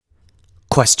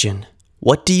Question: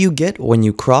 what do you get when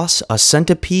you cross a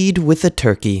centipede with a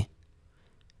turkey?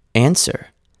 Answer: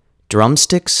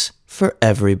 drumsticks for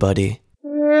everybody.